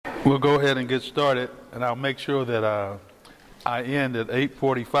We'll go ahead and get started, and I'll make sure that I end at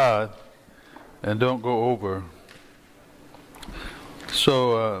 8:45 and don't go over.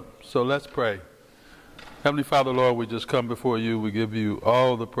 So let's pray. Heavenly Father, Lord, we just come before you. We give you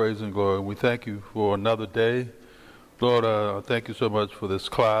all the praise and glory. We thank you for another day. Lord, thank you so much for this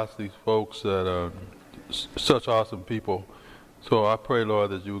class, these folks that are such awesome people. So I pray, Lord,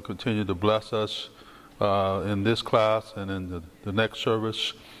 that you will continue to bless us in this class and in the next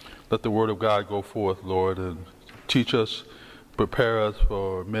service. Let the word of God go forth, Lord, and teach us, prepare us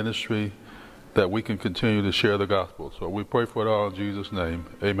for ministry, that we can continue to share the gospel. So we pray for it all in Jesus' name.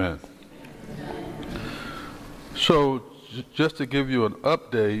 Amen. So just to give you an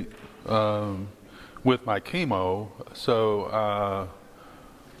update with my chemo, so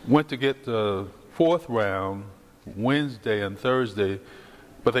went to get the fourth round Wednesday and Thursday,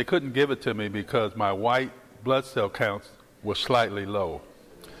 but they couldn't give it to me because my white blood cell counts were slightly low.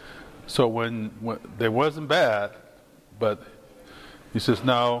 So when they wasn't bad, but he says,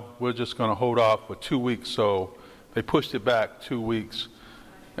 no, we're just going to hold off for 2 weeks. So they pushed it back 2 weeks,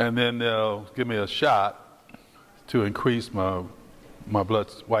 and then they'll give me a shot to increase my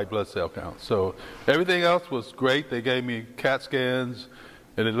white blood cell count. So everything else was great. They gave me CAT scans,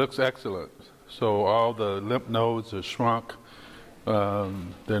 and it looks excellent. So all the lymph nodes are shrunk.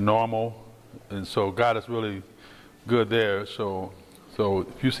 They're normal, and so God is really good there. So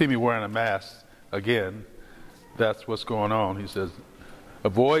if you see me wearing a mask again, that's what's going on. He says,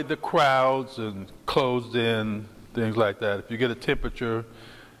 avoid the crowds and closed in, things like that. If you get a temperature,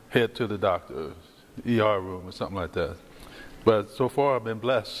 head to the doctor, ER room or something like that. But so far I've been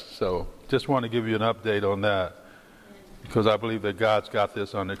blessed. So just want to give you an update on that, because I believe that God's got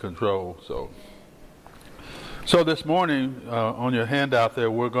this under control. So this morning on your handout there,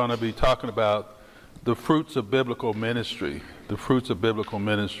 we're going to be talking about the fruits of biblical ministry. The fruits of biblical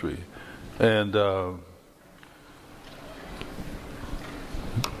ministry. And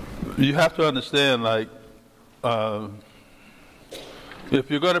you have to understand, like, if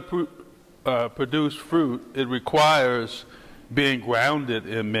you're going to produce fruit, it requires being grounded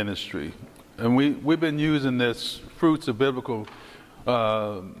in ministry. And we've been using this fruits of biblical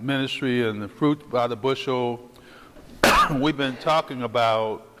ministry and the fruit by the bushel. We've been talking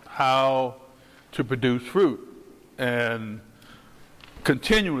about how to produce fruit and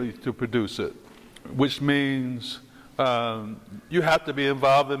continually to produce it, which means you have to be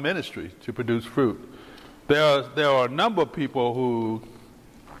involved in ministry to produce fruit. There are a number of people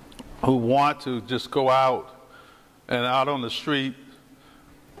who want to just go out on the street,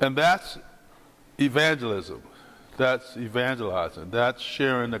 and that's evangelism. That's evangelizing. That's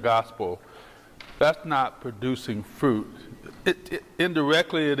sharing the gospel. That's not producing fruit.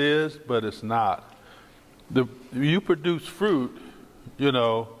 Indirectly it is, but it's not. You produce fruit,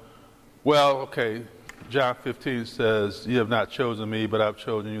 okay, John 15 says, you have not chosen me, but I've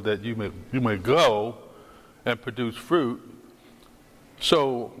chosen you that you may go and produce fruit.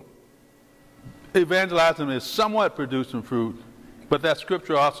 So evangelizing is somewhat producing fruit, but that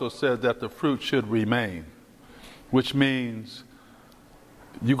scripture also says that the fruit should remain, which means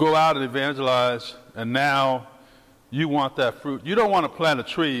you go out and evangelize, and now you want that fruit. You don't want to plant a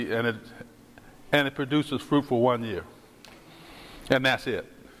tree and it produces fruit for 1 year, and that's it.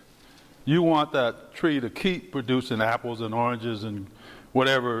 You want that tree to keep producing apples and oranges and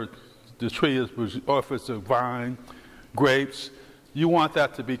whatever the tree is, or if it's a vine, grapes. You want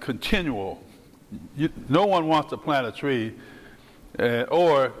that to be continual. No one wants to plant a tree,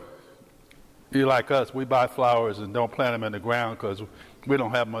 or you're like us, we buy flowers and don't plant them in the ground because we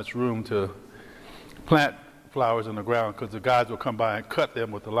don't have much room to plant flowers in the ground, because the guys will come by and cut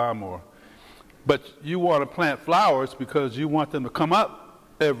them with the lawnmower. But you want to plant flowers because you want them to come up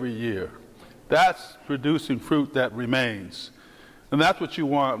every year. That's producing fruit that remains. And that's what you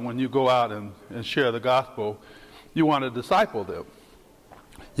want when you go out and share the gospel. You want to disciple them.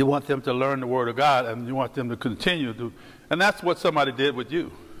 You want them to learn the word of God, and you want them to continue to. And that's what somebody did with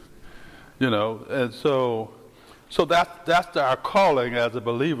you. And so that's our calling as a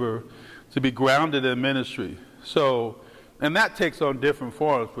believer, to be grounded in ministry. And that takes on different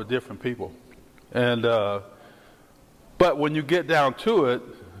forms for different people. And but when you get down to it,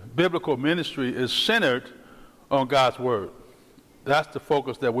 biblical ministry is centered on God's word. That's the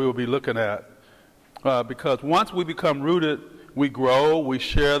focus that we will be looking at, because once we become rooted, we grow, we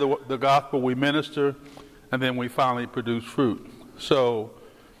share the gospel, we minister, and then we finally produce fruit. So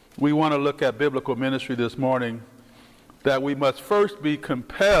we want to look at biblical ministry this morning, that we must first be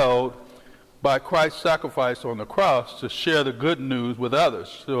compelled by Christ's sacrifice on the cross to share the good news with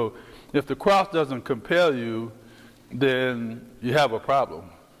others. So if the cross doesn't compel you, then you have a problem.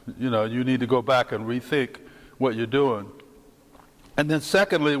 you need to go back and rethink what you're doing. And then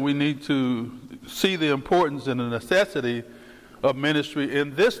secondly, we need to see the importance and the necessity of ministry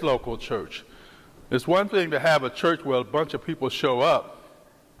in this local church. It's one thing to have a church where a bunch of people show up,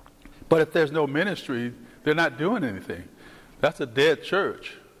 but if there's no ministry, they're not doing anything. That's a dead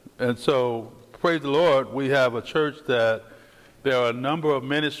church. And so, praise the Lord, we have a church that there are a number of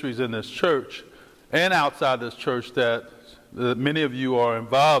ministries in this church and outside this church that many of you are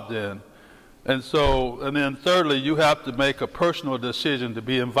involved in. And then thirdly, you have to make a personal decision to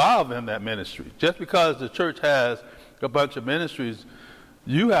be involved in that ministry. Just because the church has a bunch of ministries,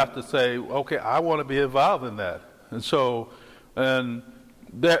 you have to say, okay, I want to be involved in that. And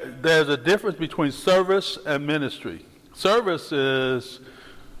there's a difference between service and ministry. Service is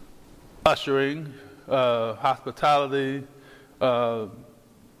ushering, hospitality,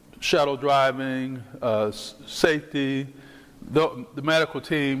 shuttle driving, safety, the medical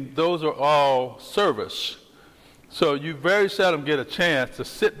team. Those are all service. So you very seldom get a chance to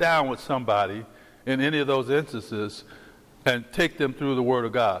sit down with somebody in any of those instances and take them through the Word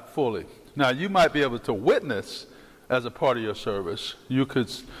of God fully. Now, you might be able to witness as a part of your service. You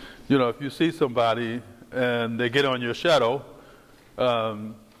could, if you see somebody and they get on your shuttle,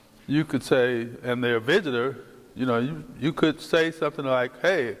 you could say, and they're a visitor, you could say something like,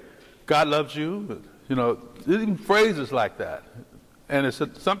 hey, God loves you, even phrases like that. And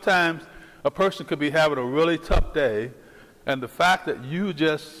sometimes a person could be having a really tough day, and the fact that you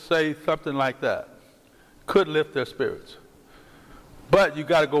just say something like that could lift their spirits. But you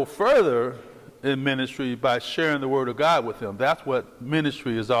got to go further in ministry by sharing the Word of God with them. That's what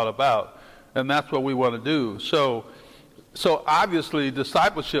ministry is all about, and that's what we want to do. So obviously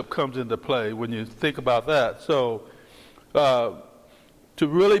discipleship comes into play when you think about that. So to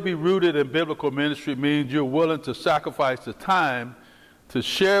really be rooted in biblical ministry means you're willing to sacrifice the time to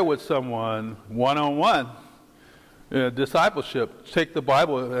share with someone one-on-one. Discipleship, take the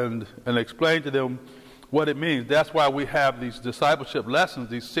Bible and explain to them what it means. That's why we have these discipleship lessons,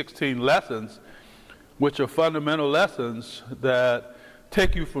 these 16 lessons, which are fundamental lessons that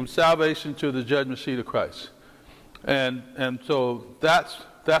take you from salvation to the judgment seat of Christ. And so that's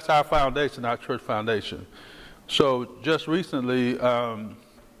our foundation, our church foundation. So just recently,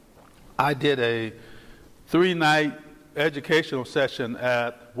 I did a 3-night educational session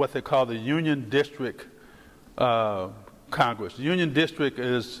at what they call the Union District Congress. The Union District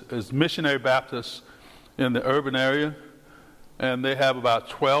is Missionary Baptist in the urban area, and they have about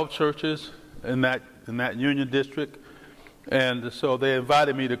 12 churches in that Union District. And so they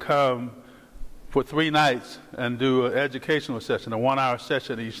invited me to come for 3 nights and do an educational session, a 1-hour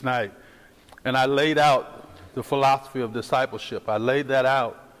session each night. And I laid out the philosophy of discipleship. I laid that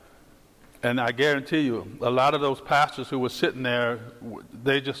out. And I guarantee you, a lot of those pastors who were sitting there,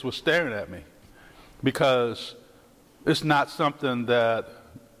 they just were staring at me because it's not something that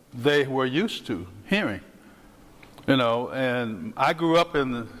they were used to hearing. And I grew up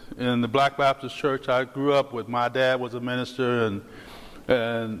in the Black Baptist Church. I grew up with, my dad was a minister,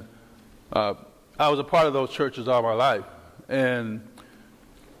 and I was a part of those churches all my life. And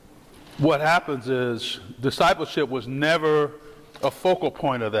what happens is discipleship was never a focal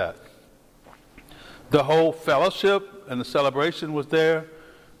point of that. The whole fellowship and the celebration was there,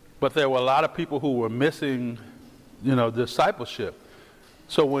 but there were a lot of people who were missing, discipleship.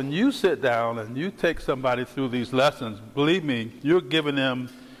 So when you sit down and you take somebody through these lessons, believe me, you're giving them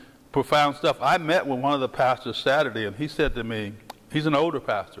profound stuff. I met with one of the pastors Saturday, and he said to me, he's an older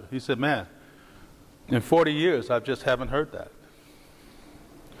pastor, he said, man, in 40 years, I just haven't heard that.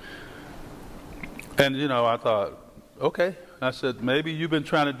 And, I thought, okay. I said, maybe you've been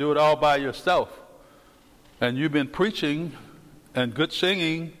trying to do it all by yourself. And you've been preaching and good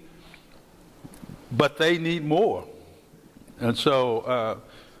singing, but they need more. And so,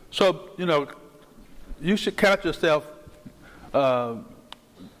 you should count yourself,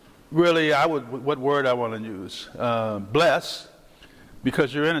 really, what word I want to use? Blessed,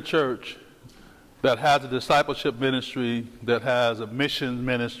 because you're in a church that has a discipleship ministry, that has a mission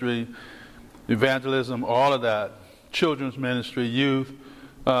ministry, evangelism, all of that, children's ministry, youth.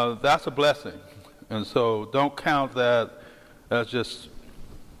 That's a blessing. And so don't count that as just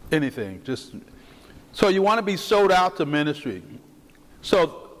anything. So you want to be sold out to ministry.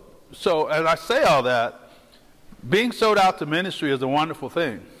 So as I say all that, being sold out to ministry is a wonderful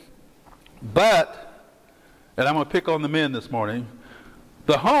thing. But, and I'm going to pick on the men this morning,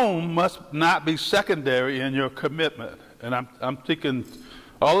 the home must not be secondary in your commitment. And I'm thinking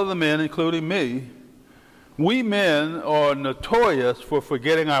all of the men, including me, we men are notorious for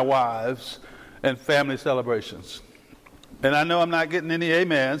forgetting our wives and family celebrations. And I know I'm not getting any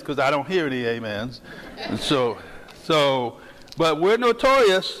amens because I don't hear any amens. And but we're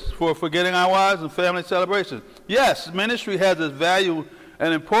notorious for forgetting our wives and family celebrations. Yes, ministry has its value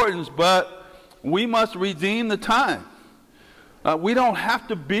and importance, but we must redeem the time. We don't have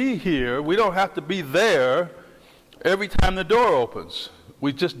to be here. We don't have to be there every time the door opens.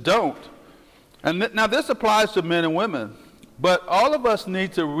 We just don't. And now this applies to men and women, but all of us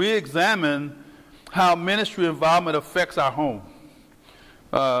need to re-examine how ministry involvement affects our home.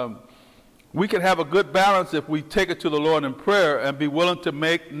 We can have a good balance if we take it to the Lord in prayer and be willing to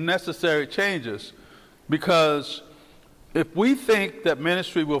make necessary changes. Because if we think that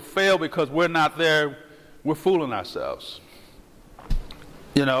ministry will fail because we're not there, we're fooling ourselves.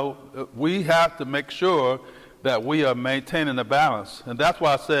 You know, we have to make sure that we are maintaining a balance. And that's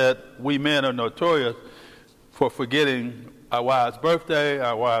why I said we men are notorious for forgetting our wives' birthday,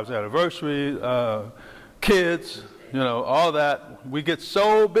 our wives' anniversary, kids, you know, all that. We get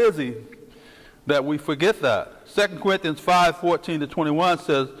so busy that we forget that. 2 Corinthians 5:14-21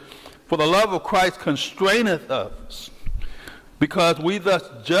 says, "For the love of Christ constraineth us, because we thus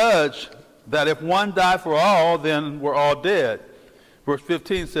judge that if one died for all, then we're all dead." Verse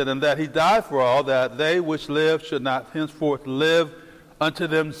 15 said, "And that he died for all, that they which live should not henceforth live unto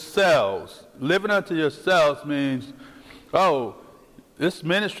themselves." Living unto yourselves means, oh, it's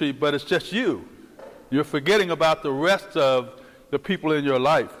ministry, but it's just you. You're forgetting about the rest of the people in your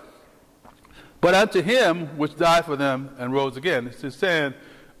life. "But unto him which died for them and rose again." It's saying,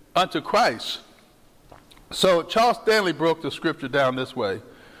 unto Christ. So Charles Stanley broke the scripture down this way.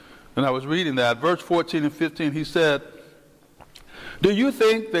 And I was reading that. Verse 14 and 15, he said, "Do you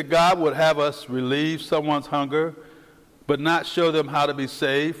think that God would have us relieve someone's hunger, but not show them how to be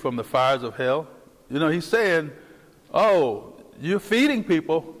saved from the fires of hell?" You know, he's saying, oh, you're feeding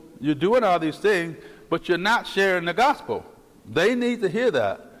people, you're doing all these things, but you're not sharing the gospel. They need to hear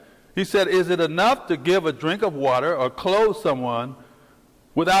that. He said, "Is it enough to give a drink of water or clothe someone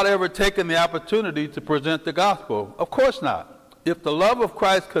without ever taking the opportunity to present the gospel?" Of course not. If the love of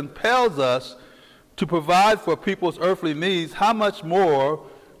Christ compels us to provide for people's earthly needs, how much more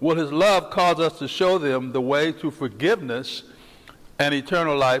will his love cause us to show them the way to forgiveness and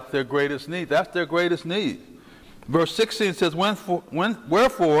eternal life, their greatest need? That's their greatest need. Verse 16 says,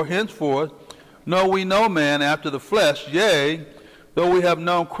 "Wherefore, henceforth, know we no man after the flesh, yea, though we have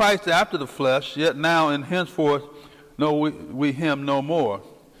known Christ after the flesh, yet now and henceforth know we him no more."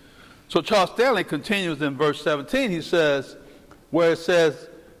 So Charles Stanley continues in verse 17, he says, where it says,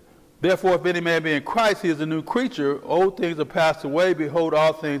 "Therefore, if any man be in Christ, he is a new creature. Old things are passed away. Behold,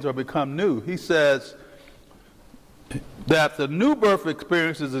 all things are become new." He says that the new birth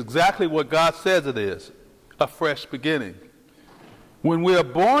experience is exactly what God says it is, a fresh beginning. When we are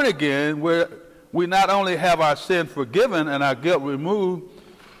born again, we not only have our sin forgiven and our guilt removed,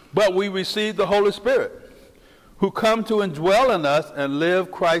 but we receive the Holy Spirit, who come to indwell in us and live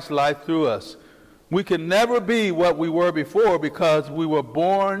Christ's life through us. We can never be what we were before because we were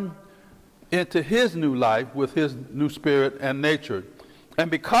born into his new life with his new spirit and nature. And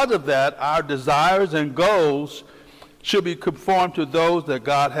because of that, our desires and goals should be conformed to those that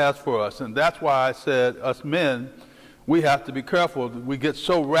God has for us. And that's why I said, us men, we have to be careful. We get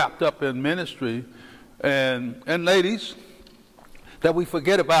so wrapped up in ministry, and ladies, that we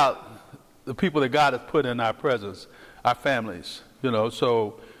forget about the people that God has put in our presence, our families, you know,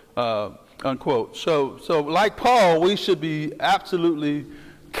 so, unquote. So like Paul, we should be absolutely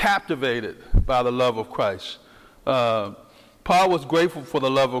captivated by the love of Christ. Paul was grateful for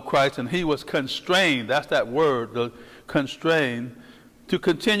the love of Christ, and he was constrained, that's that word, the constrained, to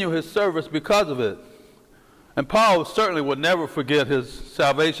continue his service because of it. And Paul certainly would never forget his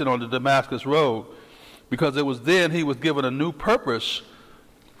salvation on the Damascus Road, because it was then he was given a new purpose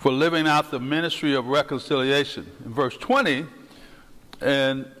for living out the ministry of reconciliation. In verse 20,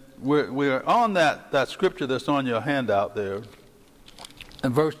 and we're on that scripture that's on your handout there.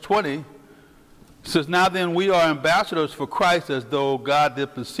 In verse 20, it says, "Now then we are ambassadors for Christ, as though God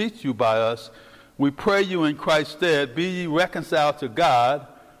did beseech you by us. We pray you in Christ's stead, be ye reconciled to God,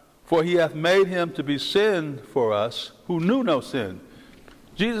 for he hath made him to be sin for us, who knew no sin."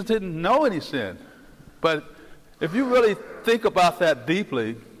 Jesus didn't know any sin. But if you really think about that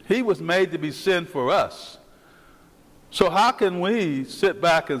deeply, he was made to be sin for us. So how can we sit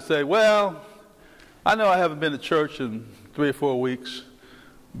back and say, well, I know I haven't been to church in 3 or 4 weeks,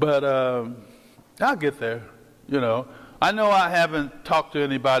 but I'll get there, you know. I know I haven't talked to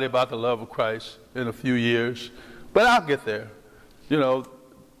anybody about the love of Christ in a few years, but I'll get there. You know,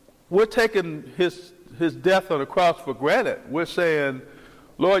 we're taking his death on the cross for granted. We're saying,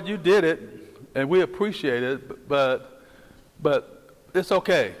 Lord, you did it, and we appreciate it, but but it's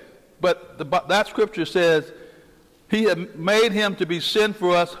okay. But that scripture says, he had made him to be sin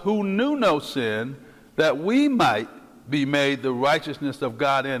for us who knew no sin, that we might be made the righteousness of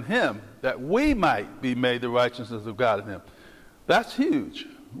God in him. That we might be made the righteousness of God in him. That's huge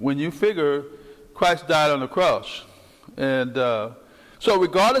when you figure Christ died on the cross. And so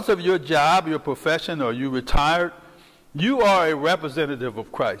regardless of your job, your profession, or you retired, you are a representative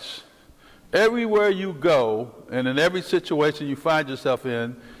of Christ. Everywhere you go, and in every situation you find yourself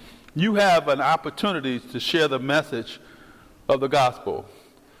in, you have an opportunity to share the message of the gospel.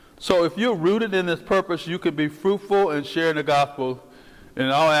 So if you're rooted in this purpose, you can be fruitful in sharing the gospel in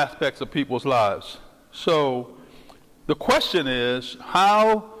all aspects of people's lives. So the question is,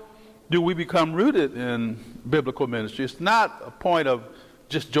 how do we become rooted in biblical ministry? It's not a point of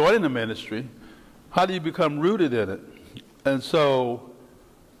just joining the ministry. How do you become rooted in it? And so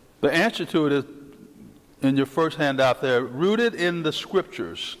the answer to it is in your first handout there, rooted in the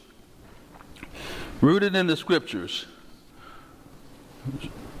scriptures. Rooted in the scriptures.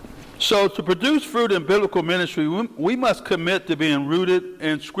 So to produce fruit in biblical ministry, we must commit to being rooted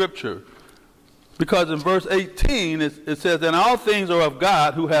in Scripture. Because in verse 18, it says, and all things are of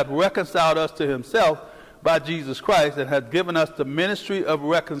God, who hath reconciled us to himself by Jesus Christ, and hath given us the ministry of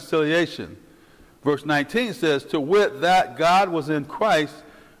reconciliation. Verse 19 says, to wit, that God was in Christ,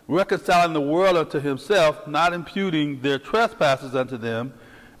 reconciling the world unto himself, not imputing their trespasses unto them,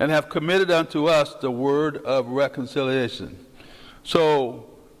 and have committed unto us the word of reconciliation. So,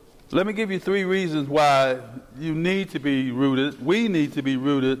 let me give you 3 reasons why you need to be rooted, we need to be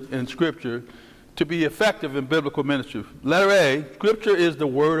rooted in Scripture to be effective in biblical ministry. Letter A, Scripture is the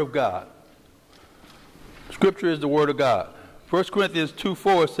Word of God. Scripture is the Word of God. 1 Corinthians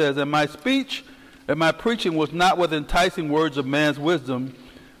 2:4 says, and my speech and my preaching was not with enticing words of man's wisdom,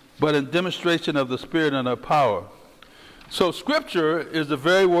 but in demonstration of the Spirit and of power. So Scripture is the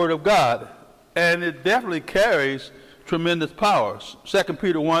very Word of God, and it definitely carries tremendous power. 2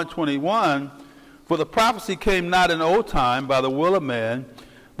 Peter 1:21, for the prophecy came not in old time by the will of man,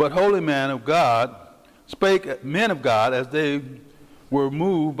 but holy men of God spake men of God as they were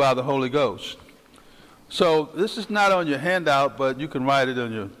moved by the Holy Ghost. So this is not on your handout, but you can write it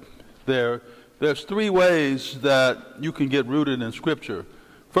on your there. There's 3 ways that you can get rooted in Scripture.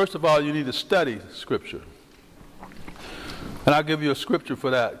 First of all, you need to study Scripture. And I'll give you a scripture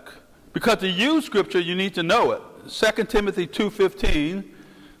for that. Because to use Scripture, you need to know it. 2 Timothy 2:15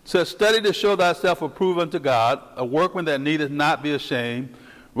 says, study to show thyself approved unto God, a workman that needeth not be ashamed,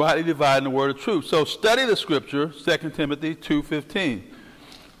 rightly dividing the word of truth. So study the Scripture, 2 Timothy 2:15.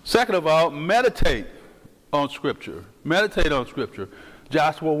 Second of all, meditate on Scripture. Meditate on Scripture.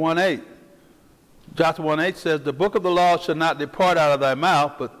 Joshua 1:8. Joshua 1:8 says, the book of the law shall not depart out of thy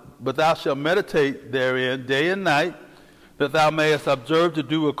mouth, but thou shalt meditate therein day and night, that thou mayest observe to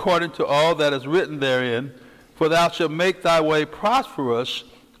do according to all that is written therein. For thou shalt make thy way prosperous,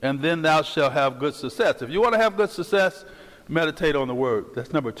 and then thou shalt have good success. If you want to have good success, meditate on the Word.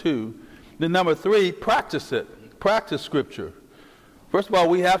 That's number 2. Then number 3, practice it. Practice Scripture. First of all,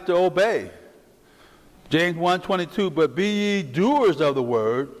 we have to obey. James 1:22, but be ye doers of the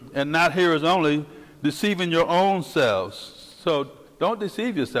Word, and not hearers only, deceiving your own selves. So don't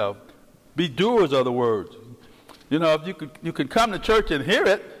deceive yourself. Be doers of the Word. You know, if you can come to church and hear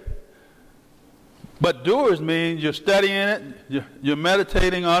it, but doers means you're studying it, you're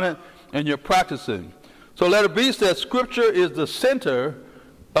meditating on it, and you're practicing. So letter B says Scripture is the center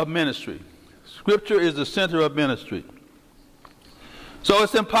of ministry. Scripture is the center of ministry. So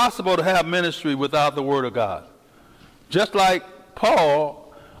it's impossible to have ministry without the Word of God. Just like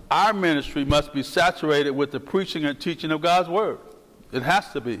Paul, our ministry must be saturated with the preaching and teaching of God's Word. It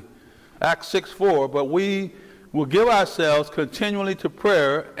has to be. Acts 6:4, but we will give ourselves continually to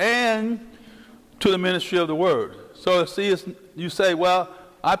prayer and to the ministry of the Word. So see, you say, well,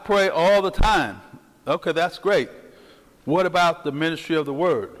 I pray all the time. Okay, that's great. What about the ministry of the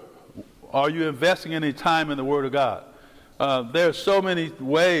Word? Are you investing any time in the Word of God? There are so many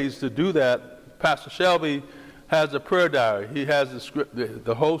ways to do that. Pastor Shelby has a prayer diary. He has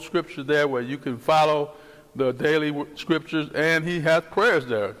the whole scripture there where you can follow the daily scriptures, and he has prayers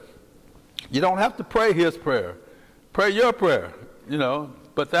there. You don't have to pray his prayer. Pray your prayer, you know.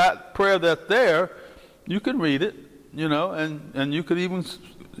 But that prayer that's there, you can read it, you know, and you could even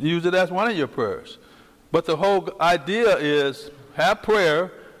use it as one of your prayers. But the whole idea is have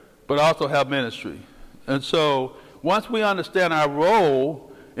prayer, but also have ministry. And so once we understand our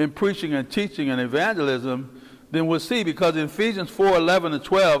role in preaching and teaching and evangelism, then we'll see, because in Ephesians 4:11 and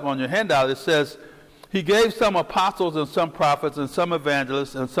 12 on your handout, it says, he gave some apostles and some prophets and some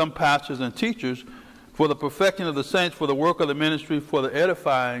evangelists and some pastors and teachers for the perfecting of the saints, for the work of the ministry, for the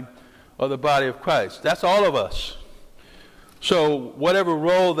edifying of the body of Christ. That's all of us. So whatever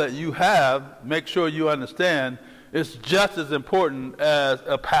role that you have, make sure you understand it's just as important as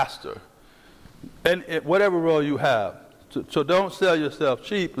a pastor. And whatever role you have. So don't sell yourself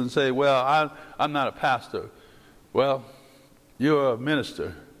cheap and say, well, I'm not a pastor. Well, you're a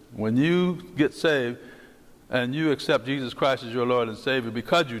minister. When you get saved and you accept Jesus Christ as your Lord and Savior,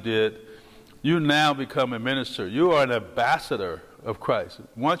 because you did, you now become a minister. You are an ambassador of Christ.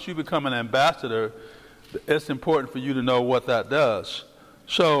 Once you become an ambassador, it's important for you to know what that does.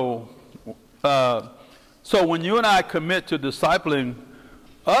 So when you and I commit to discipling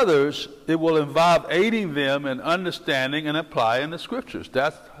others, it will involve aiding them in understanding and applying the Scriptures.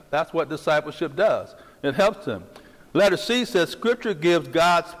 That's what discipleship does. It helps them. Letter C says, Scripture gives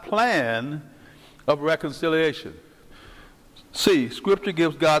God's plan of reconciliation. C, Scripture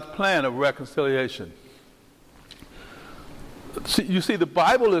gives God's plan of reconciliation. See, you see, the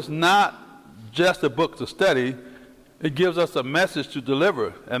Bible is not just a book to study. It gives us a message to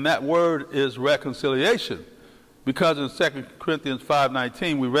deliver, and that word is reconciliation. Because in 2 Corinthians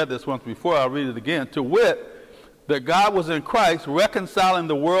 5:19, we read this once before, I'll read it again, to wit, that God was in Christ reconciling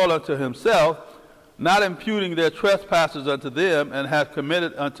the world unto himself, not imputing their trespasses unto them, and hath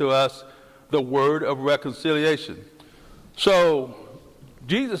committed unto us the word of reconciliation. So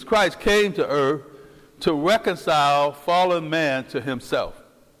Jesus Christ came to earth to reconcile fallen man to himself.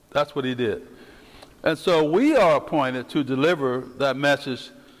 That's what he did. And so we are appointed to deliver that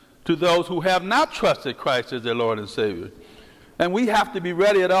message to those who have not trusted Christ as their Lord and Savior. And we have to be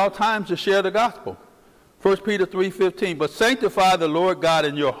ready at all times to share the gospel. 1 Peter 3:15, but sanctify the Lord God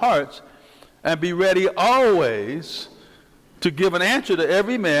in your hearts, and be ready always to give an answer to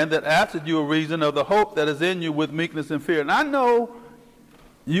every man that asketh you a reason of the hope that is in you with meekness and fear. And I know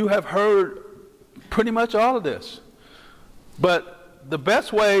you have heard pretty much all of this. But the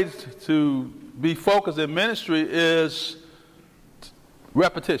best way to be focused in ministry is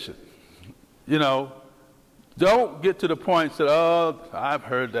repetition. You know, don't get to the point that, oh, I've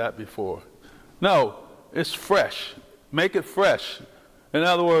heard that before. No, it's fresh. Make it fresh. In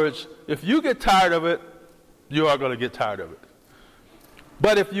other words, if you get tired of it, you are going to get tired of it.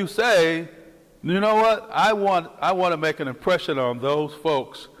 But if you say, you know what, I want to make an impression on those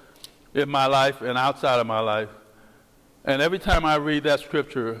folks in my life and outside of my life, and every time I read that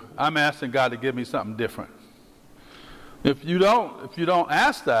scripture, I'm asking God to give me something different. If you don't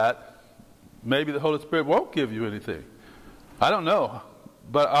ask that, maybe the Holy Spirit won't give you anything. I don't know.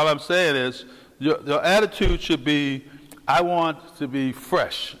 But all I'm saying is your attitude should be, I want to be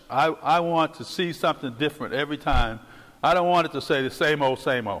fresh. I want to see something different every time. I don't want it to say the same old,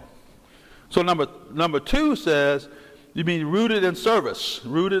 same old. So number 2 says, you mean rooted in service.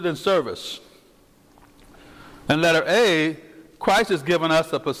 Rooted in service. And letter A, Christ has given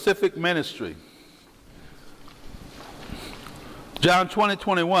us a specific ministry. John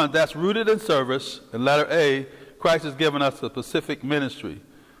 20:21, that's rooted in service. And letter A, Christ has given us a specific ministry.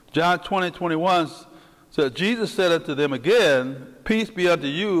 John 20:21 says, Jesus said unto them again, peace be unto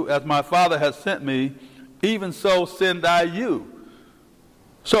you, as my Father has sent me, even so send I you.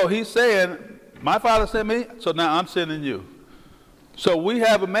 So he's saying, my Father sent me, so now I'm sending you. So we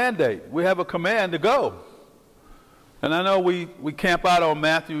have a mandate. We have a command to go. And I know we camp out on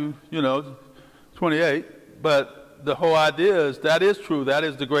Matthew, 28, but the whole idea is that is true. That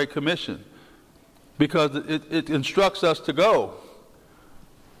is the Great Commission, because it instructs us to go.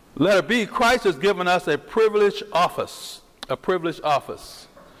 Letter B, Christ has given us a privileged office. A privileged office.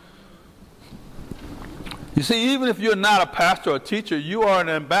 You see, even if you're not a pastor or teacher, you are an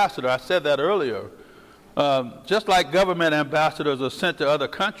ambassador. I said that earlier. Just like government ambassadors are sent to other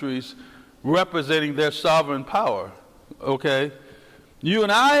countries representing their sovereign power. Okay? You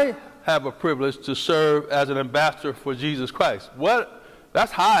and I have a privilege to serve as an ambassador for Jesus Christ.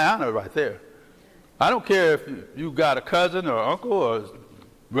 That's high honor right there. I don't care if you've got a cousin or uncle or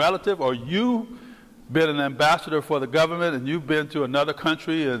relative, or you've been an ambassador for the government and you've been to another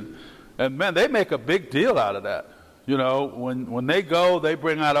country, and man, they make a big deal out of that. When they go, they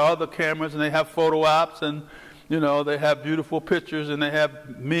bring out all the cameras and they have photo ops, and they have beautiful pictures and they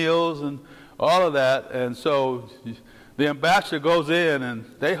have meals and all of that. And so the ambassador goes in and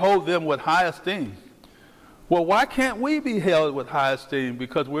they hold them with high esteem. Well, why can't we be held with high esteem?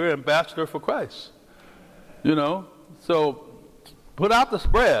 Because we're ambassador for Christ. So put out the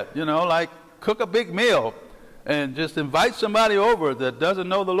spread, like cook a big meal and just invite somebody over that doesn't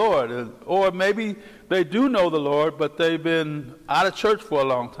know the Lord. Or maybe they do know the Lord, but they've been out of church for a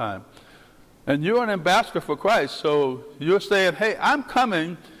long time. And you're an ambassador for Christ, so you're saying, hey, I'm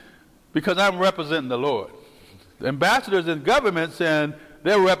coming because I'm representing the Lord. Ambassadors in government saying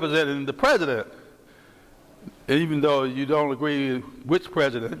they're representing the president. Even though you don't agree which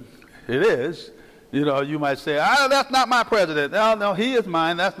president it is, you might say, that's not my president. No, he is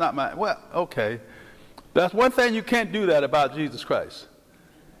mine, that's not mine. Well, okay. That's one thing you can't do that about Jesus Christ.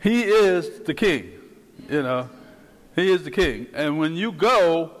 He is the king, He is the king. And when you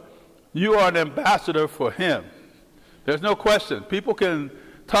go, you are an ambassador for him. There's no question. People can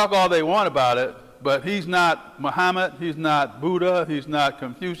talk all they want about it, but he's not Muhammad, he's not Buddha, he's not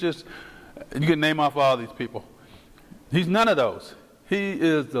Confucius. You can name off all these people. He's none of those. He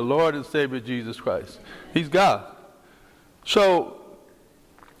is the Lord and Savior Jesus Christ. He's God. So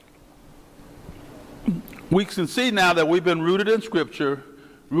we can see now that we've been rooted in Scripture,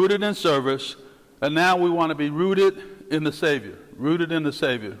 rooted in service, and now we want to be rooted in the Savior. Rooted in the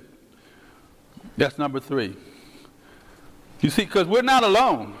Savior. That's number 3. You see, because we're not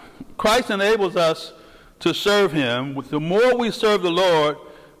alone. Christ enables us to serve him. The more we serve the Lord,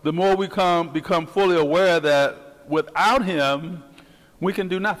 the more we become fully aware that without him, we can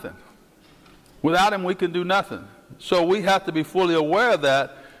do nothing. Without him, we can do nothing. So we have to be fully aware of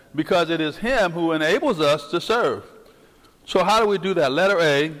that, because it is him who enables us to serve. So how do we do that? Letter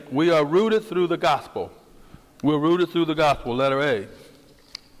A, we are rooted through the gospel. We're rooted through the gospel, letter A.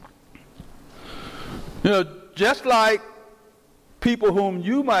 Just like people whom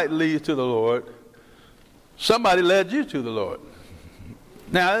you might lead to the Lord, somebody led you to the Lord.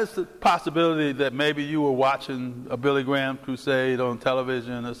 Now, there's the possibility that maybe you were watching a Billy Graham crusade on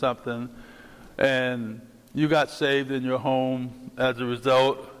television or something, and you got saved in your home as a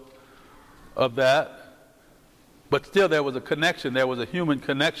result of that. But still, there was a connection. There was a human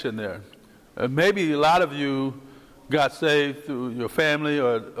connection there. And maybe a lot of you got saved through your family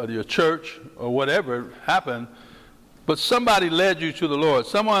or your church or whatever happened, but somebody led you to the Lord.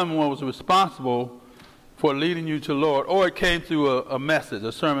 Someone was responsible for leading you to the Lord, or it came through a message,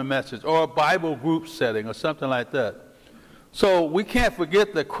 a sermon message, or a Bible group setting or something like that. So we can't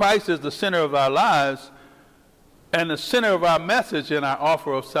forget that Christ is the center of our lives and the center of our message and our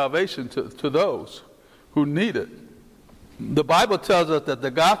offer of salvation to those who need it. The Bible tells us that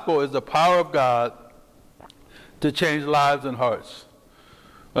the gospel is the power of God to change lives and hearts.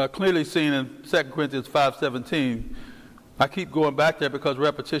 Clearly seen in 2 Corinthians 5:17. I keep going back there because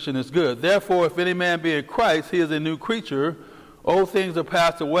repetition is good. Therefore, if any man be in Christ, he is a new creature. Old things are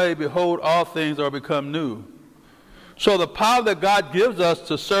passed away. Behold, all things are become new. So the power that God gives us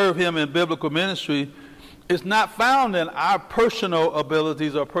to serve him in biblical ministry is not found in our personal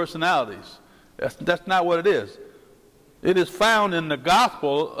abilities or personalities. That's not what it is. It is found in the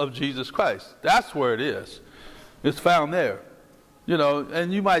gospel of Jesus Christ. That's where it is. It's found there.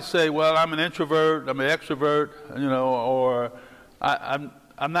 And you might say, well, I'm an introvert, I'm an extrovert, or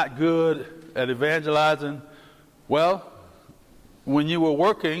I'm not good at evangelizing. Well, when you were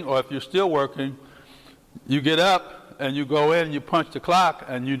working, or if you're still working, you get up and you go in and you punch the clock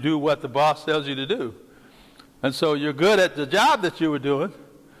and you do what the boss tells you to do. And so you're good at the job that you were doing.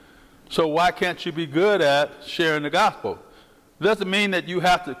 So why can't you be good at sharing the gospel? It doesn't mean that you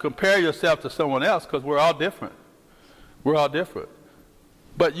have to compare yourself to someone else, because we're all different. We're all different.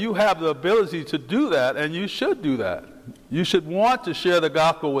 But you have the ability to do that, and you should do that. You should want to share the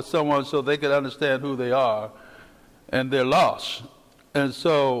gospel with someone so they can understand who they are and their loss. And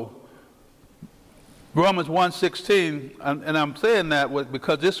so Romans 1:16, and I'm saying that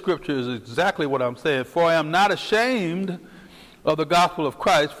because this scripture is exactly what I'm saying. For I am not ashamed of the gospel of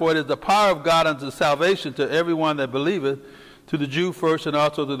Christ, for it is the power of God unto salvation to everyone that believeth, to the Jew first and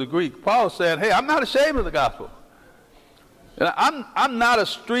also to the Greek. Paul is saying, hey, I'm not ashamed of the gospel. And I'm not a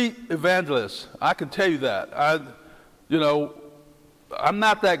street evangelist. I can tell you that. I'm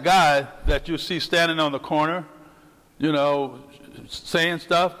not that guy that you see standing on the corner, saying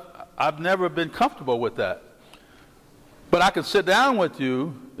stuff. I've never been comfortable with that. But I can sit down with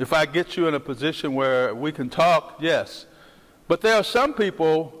you if I get you in a position where we can talk, yes. But there are some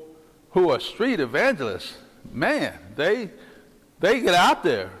people who are street evangelists. Man, they get out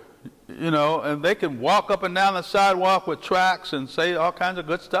there, and they can walk up and down the sidewalk with tracts and say all kinds of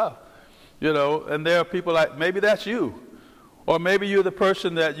good stuff, and there are people like, maybe that's you. Or maybe you're the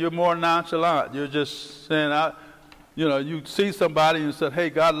person that you're more nonchalant. You're just saying, you see somebody and you say, hey,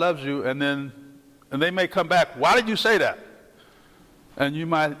 God loves you, and they may come back, why did you say that? And you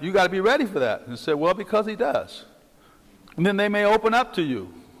got to be ready for that and say, well, because he does. And then they may open up to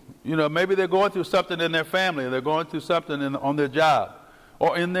you. Maybe they're going through something in their family, they're going through something on their job,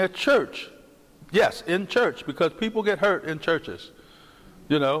 or in their church. Yes, in church, because people get hurt in churches,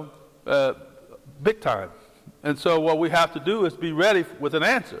 big time. And so what we have to do is be ready with an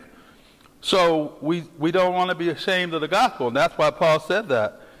answer. So we don't want to be ashamed of the gospel, and that's why Paul said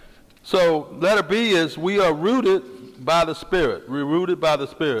that. So letter B is we are rooted by the Spirit. We're rooted by the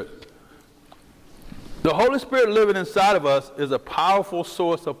Spirit. The Holy Spirit living inside of us is a powerful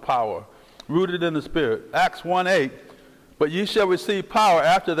source of power, rooted in the Spirit. Acts 1:8, but ye shall receive power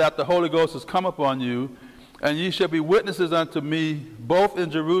after that the Holy Ghost has come upon you, and ye shall be witnesses unto me both in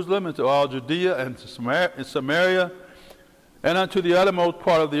Jerusalem and to all Judea and to Samaria and unto the uttermost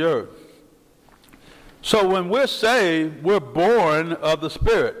part of the earth. So when we're saved, we're born of the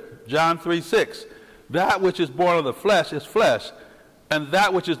Spirit. John 3:6. That which is born of the flesh is flesh, and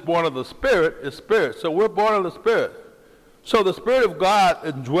that which is born of the Spirit is spirit. So we're born of the Spirit. So the Spirit of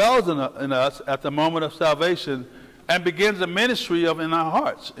God dwells in us at the moment of salvation and begins a ministry in our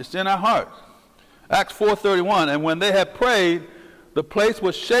hearts. It's in our hearts. Acts 4:31, and when they had prayed, the place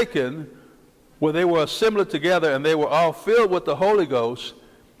was shaken where they were assembled together, and they were all filled with the Holy Ghost,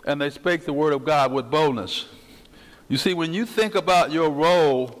 and they spake the word of God with boldness. You see, when you think about your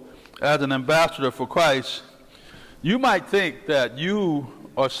role as an ambassador for Christ, you might think that you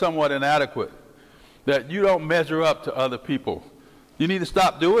are somewhat inadequate, that you don't measure up to other people. You need to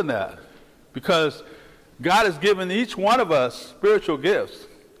stop doing that, because God has given each one of us spiritual gifts,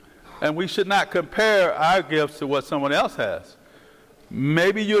 and we should not compare our gifts to what someone else has.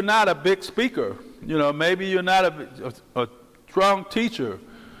 Maybe you're not a big speaker. Maybe you're not a strong teacher.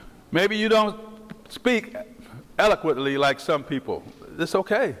 Maybe you don't speak eloquently like some people. It's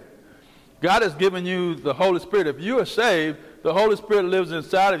okay. God has given you the Holy Spirit. If you are saved, the Holy Spirit lives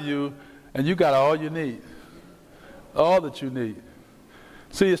inside of you, and you got all you need. All that you need.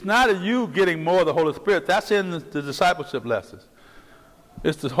 See, it's not you getting more of the Holy Spirit. That's in the discipleship lessons.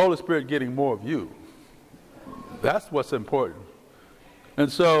 It's the Holy Spirit getting more of you. That's what's important.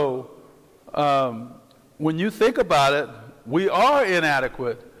 And so, when you think about it, we are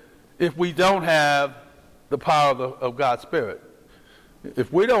inadequate if we don't have the power of God's Spirit.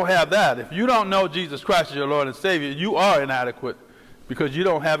 If we don't have that, if you don't know Jesus Christ as your Lord and Savior, you are inadequate because you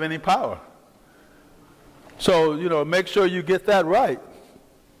don't have any power. So, make sure you get that right.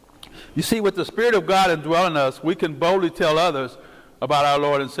 You see, with the Spirit of God indwelling us, we can boldly tell others about our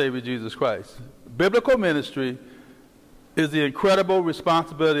Lord and Savior Jesus Christ. Biblical ministry is the incredible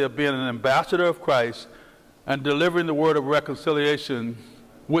responsibility of being an ambassador of Christ and delivering the word of reconciliation,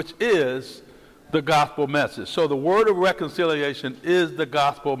 which is the gospel message. So the word of reconciliation is the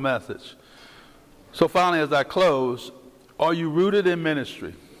gospel message. So finally, as I close, are you rooted in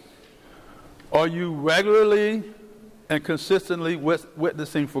ministry? Are you regularly and consistently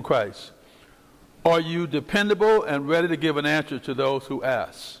witnessing for Christ? Are you dependable and ready to give an answer to those who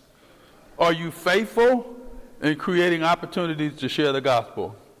ask? Are you faithful in creating opportunities to share the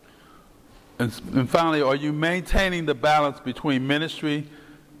gospel? And finally, are you maintaining the balance between ministry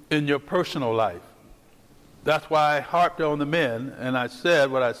in your personal life? That's why I harped on the men, and I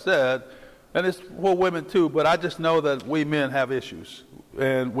said what I said, and it's for women too, but I just know that we men have issues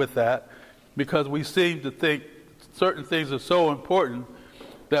with that, because we seem to think certain things are so important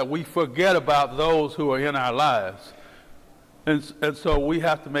that we forget about those who are in our lives. And so we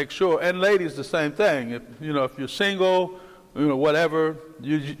have to make sure, and ladies, the same thing. If you're single, whatever,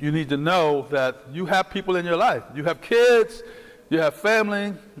 you need to know that you have people in your life. You have kids, you have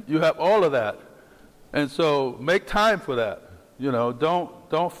family, you have all of that. And so make time for that.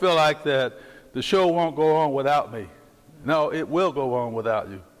 Don't feel like that the show won't go on without me. No, it will go on without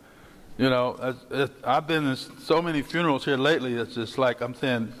you. I've been in so many funerals here lately. It's just like I'm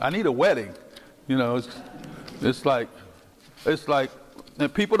saying, I need a wedding. It's like,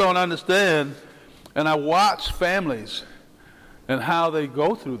 and people don't understand. And I watch families and how they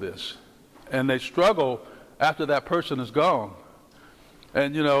go through this, and they struggle after that person is gone.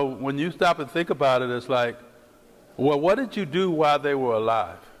 And when you stop and think about it, it's like, well, what did you do while they were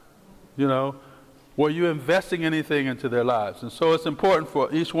alive? Were you investing anything into their lives? And so it's important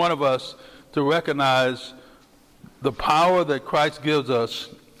for each one of us to recognize the power that Christ gives us,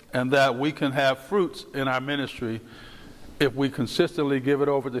 and that we can have fruits in our ministry if we consistently give it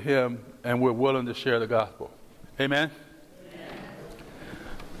over to Him and we're willing to share the gospel. Amen? Amen.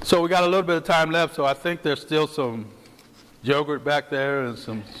 So we got a little bit of time left, so I think there's still some yogurt back there and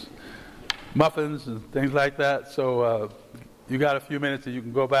some muffins and things like that. So you got a few minutes and you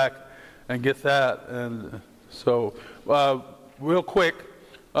can go back and get that. And so real quick,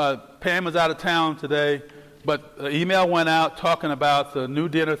 Pam is out of town today, but the email went out talking about the new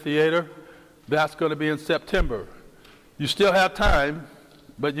dinner theater. That's going to be in September. You still have time,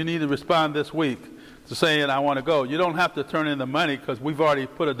 but you need to respond this week to saying, I want to go. You don't have to turn in the money because we've already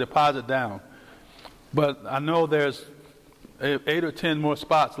put a deposit down. But I know there's 8 or 10 more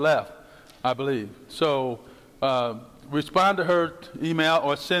spots left. I believe. So respond to her email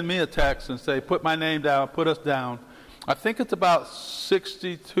or send me a text and say, put my name down, put us down. I think it's about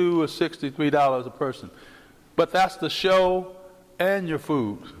 $62 or $63 a person. But that's the show and your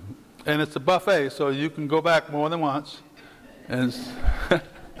food. And it's a buffet, so you can go back more than once. And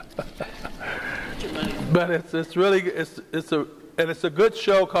but it's really it's a good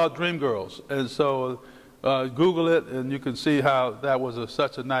show called Dreamgirls. And so Google it, and you can see how that was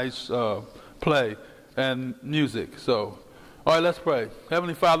such a nice play and music. So, all right, let's pray.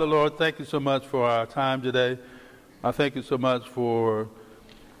 Heavenly Father, Lord, thank you so much for our time today. I thank you so much for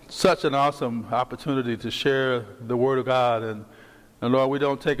such an awesome opportunity to share the Word of God. And Lord, we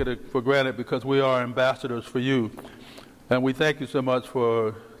don't take it for granted because we are ambassadors for you. And we thank you so much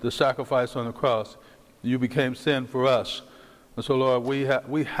for the sacrifice on the cross. You became sin for us. And so, Lord, we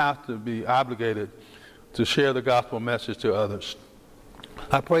have to be obligated to share the gospel message to others.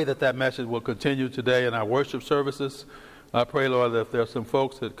 I pray that that message will continue today in our worship services. I pray, Lord, that if there are some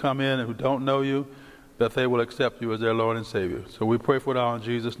folks that come in and who don't know you, that they will accept you as their Lord and Savior. So we pray for it all in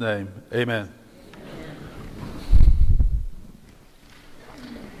Jesus' name. Amen.